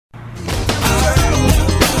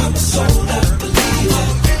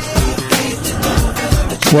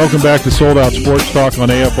Welcome back to Sold Out Sports Talk on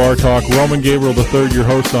AFR Talk. Roman Gabriel III, your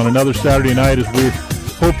host on another Saturday night, as we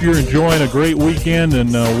hope you're enjoying a great weekend,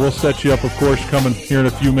 and we'll set you up, of course, coming here in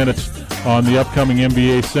a few minutes on the upcoming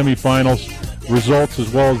NBA semifinals results,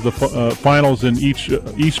 as well as the finals in each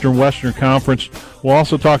Eastern Western Conference. We'll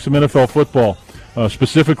also talk some NFL football,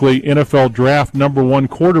 specifically NFL draft number one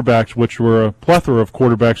quarterbacks, which were a plethora of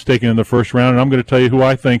quarterbacks taken in the first round, and I'm going to tell you who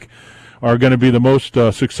I think are going to be the most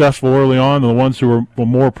successful early on, the ones who are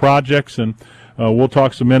more projects, and we'll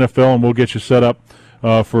talk some NFL, and we'll get you set up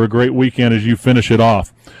for a great weekend as you finish it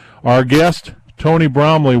off. Our guest, Tony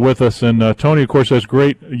Bromley, with us, and Tony, of course, has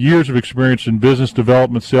great years of experience in business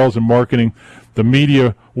development, sales, and marketing, the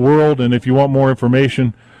media world, and if you want more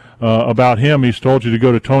information about him, he's told you to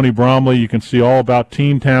go to Tony Bromley. You can see all about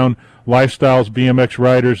Teen Town Lifestyles, BMX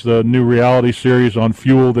Riders, the new reality series on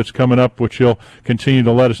Fuel that's coming up, which he'll continue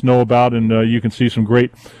to let us know about, and you can see some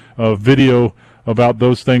great video about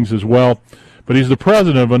those things as well. But he's the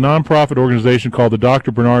president of a nonprofit organization called the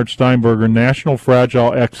Dr. Bernard Steinberger National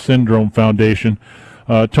Fragile X Syndrome Foundation.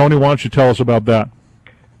 Tony, why don't you tell us about that?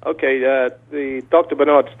 Okay, the Dr.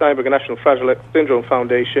 Bernard Steinberger National Fragile X Syndrome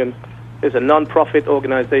Foundation is a nonprofit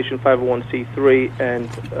organization, 501c3, and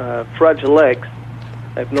Fragile X,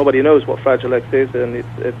 if nobody knows what Fragile X is, and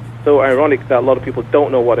it's so ironic that a lot of people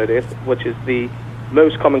don't know what it is, which is the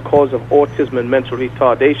most common cause of autism and mental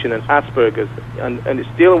retardation and Asperger's, and it's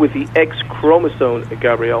dealing with the X chromosome,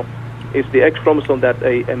 Gabriel. It's the X chromosome that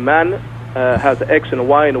a man has an X and a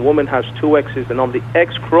Y, and a woman has two X's, and on the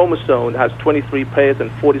X chromosome has 23 pairs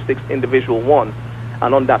and 46 individual one.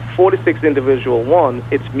 And on that 46 individual one,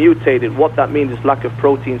 it's mutated. What that means is lack of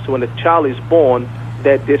protein. So when a child is born,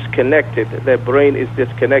 they're disconnected. Their brain is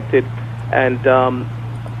disconnected, and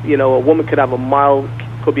a woman could have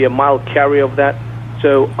could be a mild carrier of that.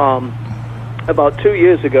 So about 2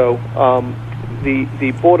 years ago,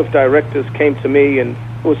 the board of directors came to me, and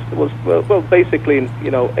was basically in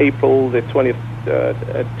April the 20th,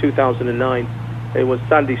 2009. It was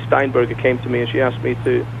Sandy Steinberger came to me, and she asked me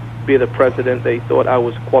to be the president. They thought I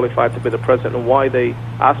was qualified to be the president, and why they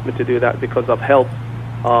asked me to do that, because I've helped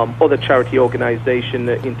other charity organization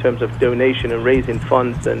in terms of donation and raising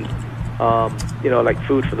funds, and like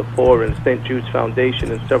Food for the Poor and St. Jude's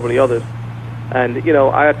Foundation and several others. And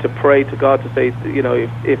I had to pray to God to say,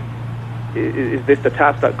 if is this the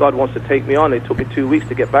task that God wants to take me on? It took me 2 weeks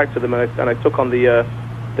to get back to them, and I took on the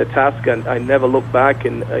task, and I never looked back,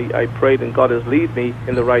 and I prayed, and God has led me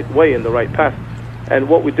in the right way, in the right path. And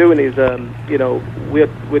what we're doing is,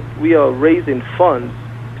 we are raising funds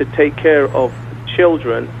to take care of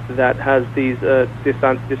children that has these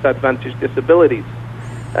disadvantaged disabilities,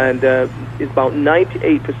 and it's about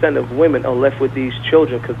 98% of women are left with these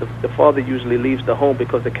children because the father usually leaves the home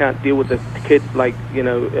because they can't deal with the kids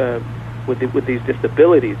with these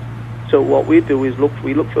disabilities. So what we do is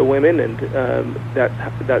we look for women and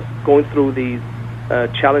that's going through these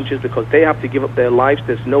challenges because they have to give up their lives.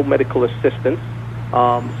 There's no medical assistance.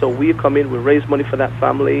 So we come in, we raise money for that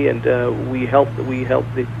family, and we help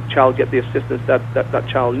the child get the assistance that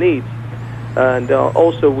child needs. And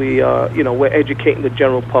also we're educating the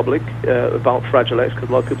general public about Fragile X, because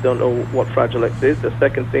a lot of people don't know what Fragile X is. The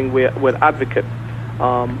second thing, we're advocates.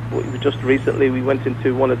 Just recently we went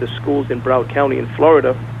into one of the schools in Broward County in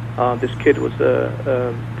Florida. This kid was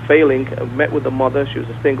failing. I met with the mother. She was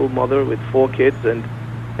a single mother with 4 kids, and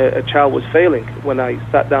a child was failing. When I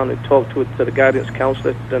sat down and talked to the guidance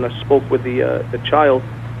counselor, then I spoke with the child.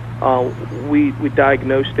 We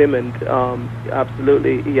diagnosed him, and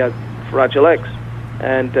absolutely he had Fragile X.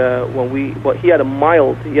 And he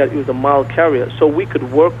was a mild carrier, so we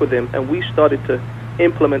could work with him, and we started to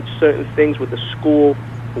implement certain things with the school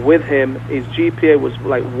with him. His GPA was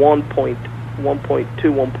like 1.2,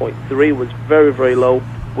 1.3, was very, very low.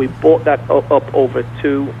 We brought that up over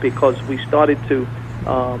 2 because we started to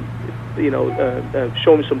show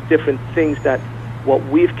him some different things that what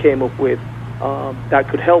we've came up with that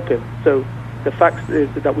could help him. So the fact is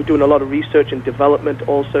that we're doing a lot of research and development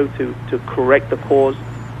also to correct the cause.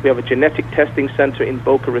 We have a genetic testing center in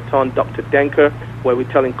Boca Raton, Dr. Denker, where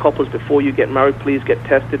we're telling couples before you get married, please get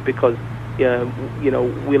tested, because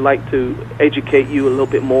we like to educate you a little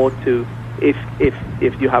bit more to if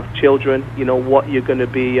you have children, what you're going to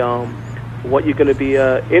be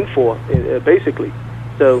in for, basically.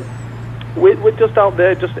 So we're just out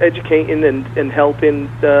there, just educating and helping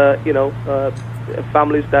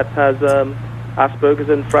families that has Asperger's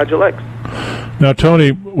and Fragile X. Now,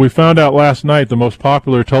 Tony, we found out last night the most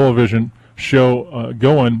popular television show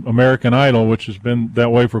going, American Idol, which has been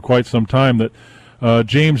that way for quite some time, that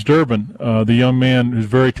James Durbin, the young man who's a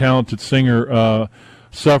very talented singer,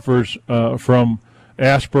 suffers from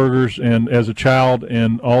Asperger's and as a child,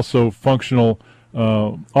 and also functional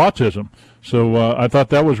autism. So I thought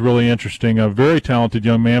that was really interesting. A very talented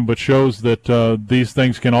young man, but shows that these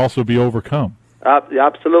things can also be overcome.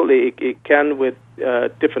 Absolutely, it can with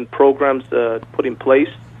different programs put in place.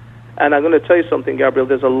 And I'm going to tell you something, Gabriel.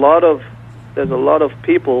 There's a lot of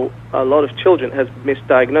people, a lot of children has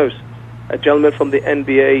misdiagnosed. A gentleman from the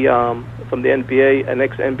NBA, an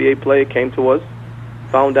ex-NBA player, came to us,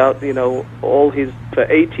 found out, for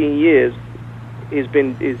 18 years, his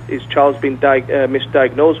child's been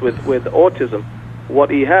misdiagnosed with autism. What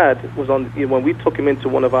he had was when we took him into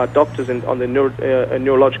one of our doctors on the a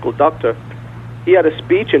neurological doctor, he had a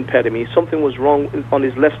speech impediment. Something was wrong on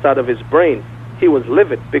his left side of his brain. He was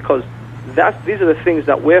livid because these are the things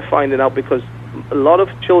that we're finding out, because a lot of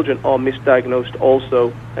children are misdiagnosed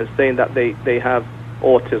also and saying that they have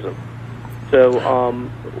autism. So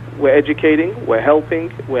we're educating, we're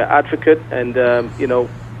helping, we're advocate, and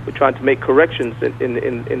we're trying to make corrections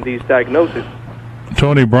in these diagnoses.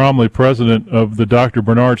 Tony Bromley, president of the Dr.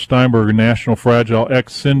 Bernard Steinberger National Fragile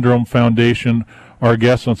X Syndrome Foundation, our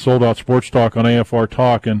guest on Sold Out Sports Talk on AFR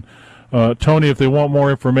Talk. And Tony, if they want more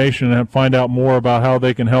information and find out more about how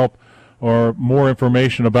they can help or more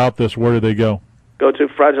information about this, where do they go? Go to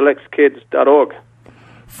fragilexkids.org.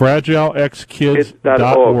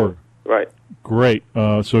 fragilexkids.org. Right. Great.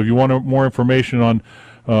 So if you want more information on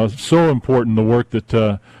so important the work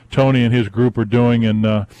that Tony and his group are doing, and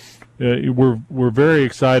we're very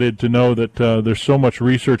excited to know that there's so much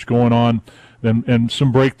research going on and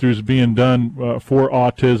some breakthroughs being done for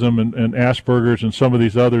autism and Asperger's and some of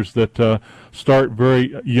these others that start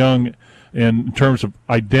very young in terms of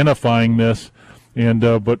identifying this, and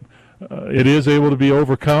but it is able to be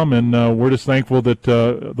overcome, and we're just thankful that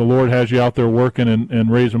the Lord has you out there working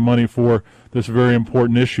and raising money for this very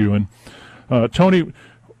important issue. And Tony,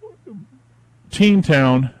 Teen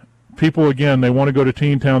Town, people, again, they want to go to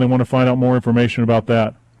Teen Town, they want to find out more information about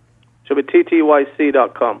that. Should be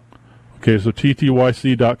ttyc.com. Okay, so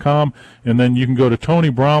ttyc.com, and then you can go to Tony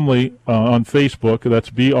Bromley on Facebook. That's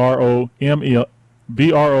Bromley,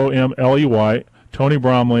 Tony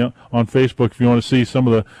Bromley on Facebook, if you want to see some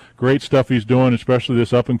of the great stuff he's doing, especially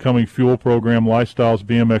this up-and-coming fuel program, Lifestyles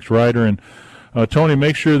BMX Rider. And Tony,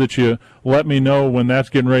 make sure that you let me know when that's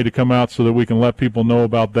getting ready to come out so that we can let people know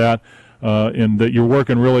about that. And that you're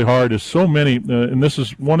working really hard. Is so many, and this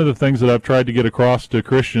is one of the things that I've tried to get across to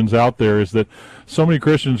Christians out there, is that so many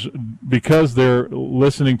Christians, because they're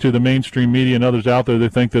listening to the mainstream media and others out there, they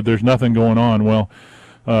think that there's nothing going on. Well,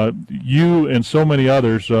 you and so many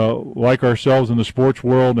others, like ourselves in the sports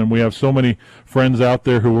world, and we have so many friends out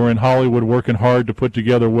there who are in Hollywood working hard to put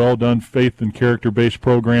together well-done faith and character-based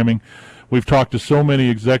programming. We've talked to so many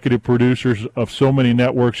executive producers of so many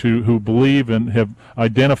networks who believe and have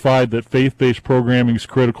identified that faith-based programming is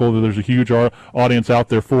critical, that there's a huge audience out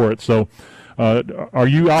there for it. So are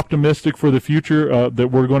you optimistic for the future that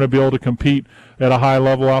we're going to be able to compete at a high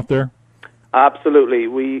level out there? Absolutely.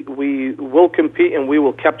 We will compete, and we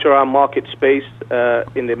will capture our market space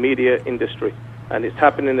in the media industry. And it's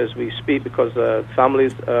happening as we speak, because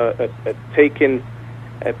families are taking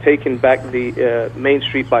back the Main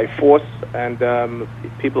Street by force, and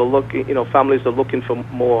people are looking, families are looking for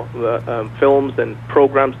more films and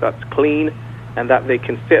programs that's clean and that they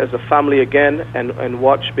can sit as a family again and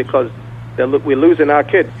watch, because we're losing our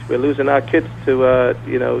kids. We're losing our kids to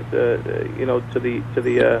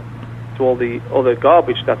all the other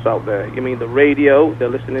garbage that's out there. You mean the radio? They're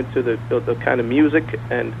listening to the kind of music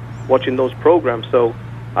and watching those programs. So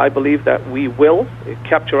I believe that we will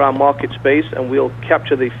capture our market space, and we'll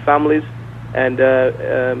capture the families and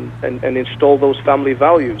install those family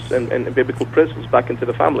values and biblical principles back into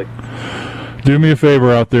the family. Do me a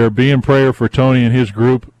favor out there. Be in prayer for Tony and his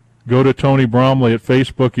group. Go to Tony Bromley at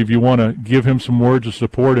Facebook if you want to give him some words of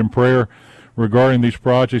support and prayer regarding these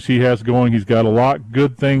projects he has going. He's got a lot of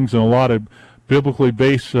good things and a lot of biblically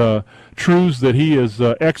based truths that he is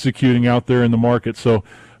executing out there in the market. So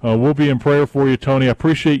we'll be in prayer for you, Tony. I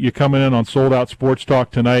appreciate you coming in on Sold Out Sports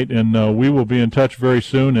Talk tonight, and we will be in touch very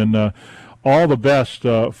soon. And all the best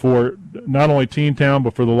for not only Teen Town,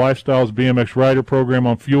 but for the Lifestyles BMX Rider program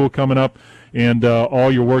on fuel coming up, and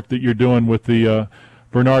all your work that you're doing with the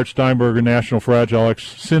Bernard Steinberger National Fragile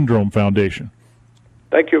X Syndrome Foundation.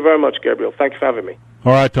 Thank you very much, Gabriel. Thank you for having me.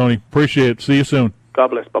 All right, Tony. Appreciate it. See you soon. God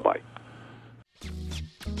bless. Bye-bye.